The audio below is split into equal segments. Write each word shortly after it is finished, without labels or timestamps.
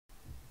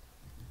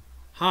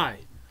Hi,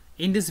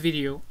 in this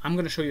video I'm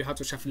going to show you how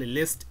to shuffle a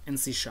list in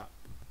C#.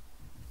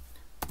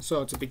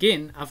 So to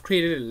begin, I've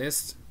created a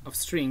list of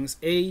strings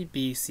A,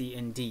 B, C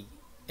and D,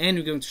 and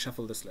we're going to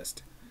shuffle this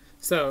list.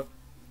 So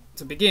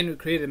to begin, we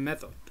create a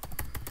method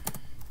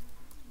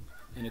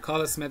and you call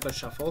this method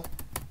shuffle.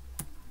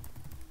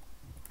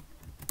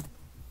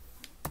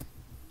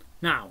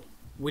 Now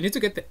we need to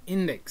get the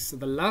index,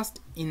 the last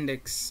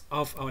index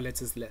of our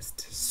letters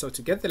list. So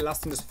to get the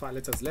last index of our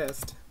letters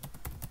list,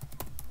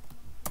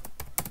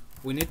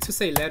 we need to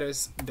say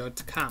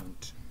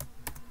letters.count,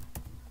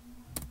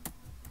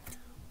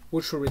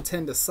 which will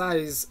return the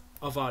size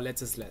of our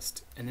letters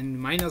list, and then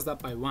minus that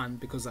by 1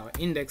 because our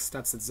index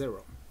starts at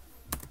 0.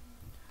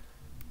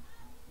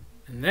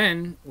 And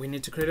then we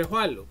need to create a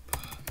while loop.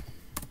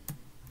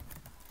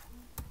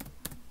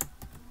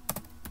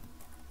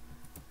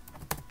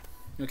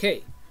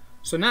 Okay,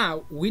 so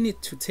now we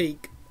need to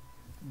take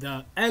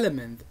the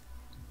element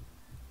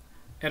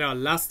at our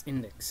last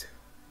index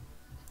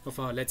of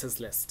our letters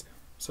list.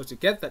 So to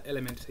get that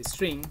element, a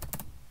string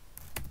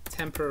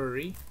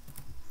temporary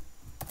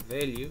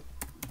value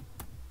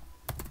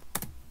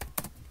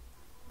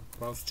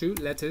equals to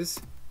letters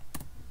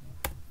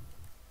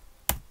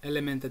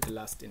element at the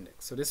last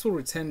index. So this will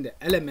return the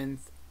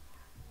element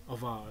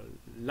of our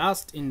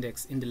last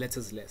index in the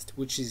letters list,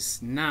 which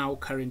is now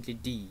currently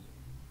D.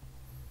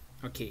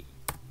 Okay,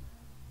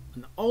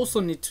 and also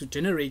need to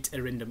generate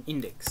a random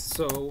index.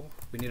 So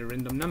we need a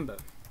random number,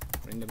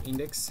 random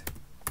index,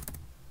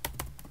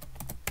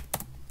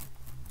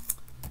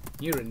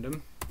 new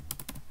random,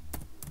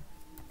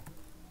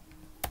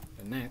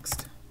 the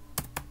next.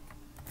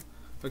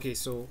 Okay,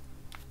 so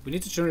we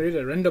need to generate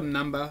a random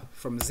number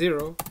from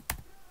 0,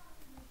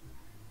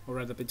 or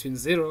rather between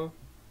 0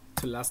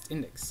 to last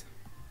index.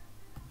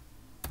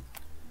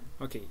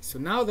 Okay, so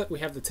now that we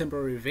have the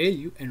temporary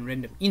value and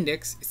random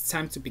index, it's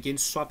time to begin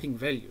swapping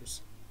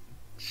values,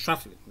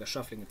 the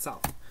shuffling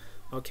itself.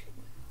 Okay,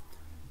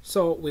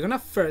 so we're gonna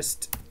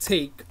first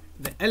take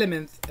the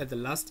element at the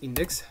last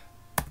index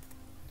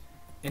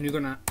and we're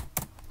gonna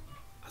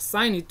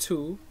assign it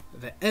to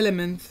the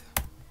element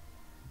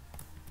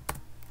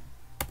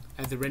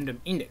at the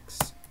random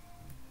index,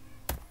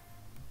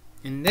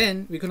 and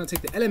then we're gonna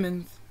take the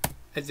element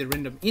at the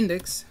random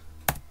index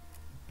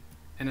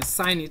and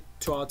assign it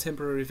to our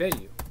temporary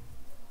value,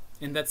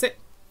 and that's it.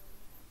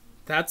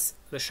 That's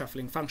the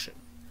shuffling function.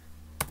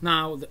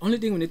 Now the only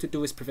thing we need to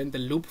do is prevent the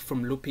loop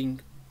from looping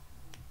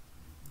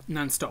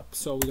non-stop.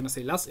 So we're gonna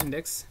say last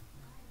index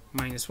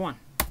 -1,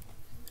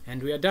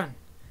 and we are done.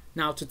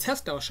 Now to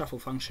test our shuffle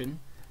function,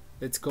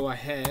 let's go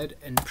ahead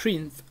and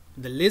print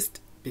the list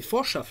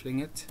before shuffling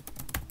it.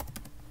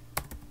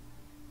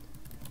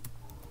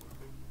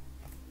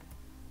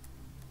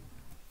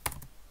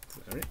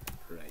 Sorry,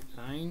 right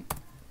line,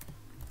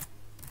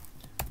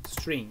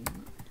 string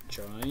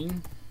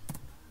join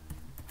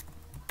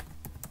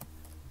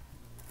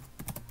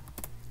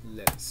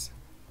list.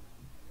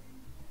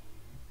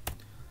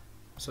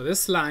 So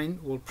this line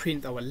will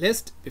print our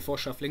list before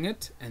shuffling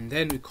it, and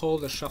then we call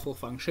the shuffle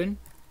function,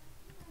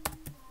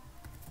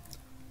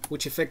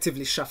 which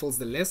effectively shuffles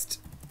the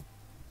list,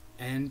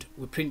 and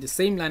we print the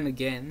same line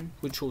again,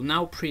 which will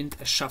now print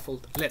a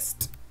shuffled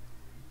list.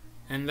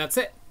 And that's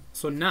it.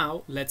 So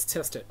now let's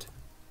test it.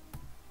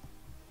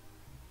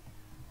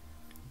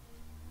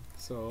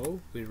 So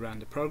we run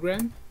the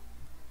program,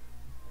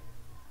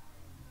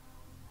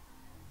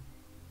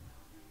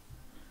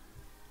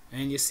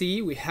 and you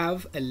see we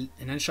have an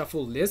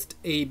unshuffled list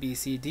A, B,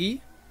 C,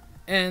 D,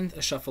 and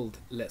a shuffled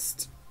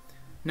list.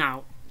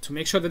 Now to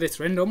make sure that it's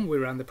random, we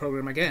run the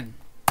program again.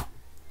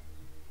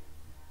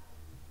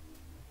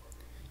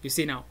 You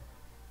see now,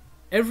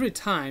 every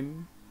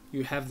time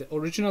you have the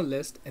original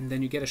list and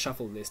then you get a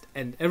shuffled list,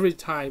 and every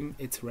time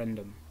it's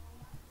random.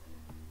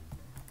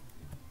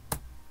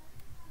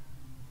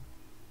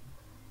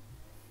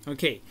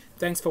 Okay,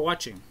 thanks for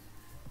watching.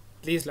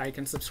 Please like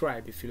and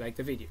subscribe if you like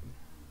the video.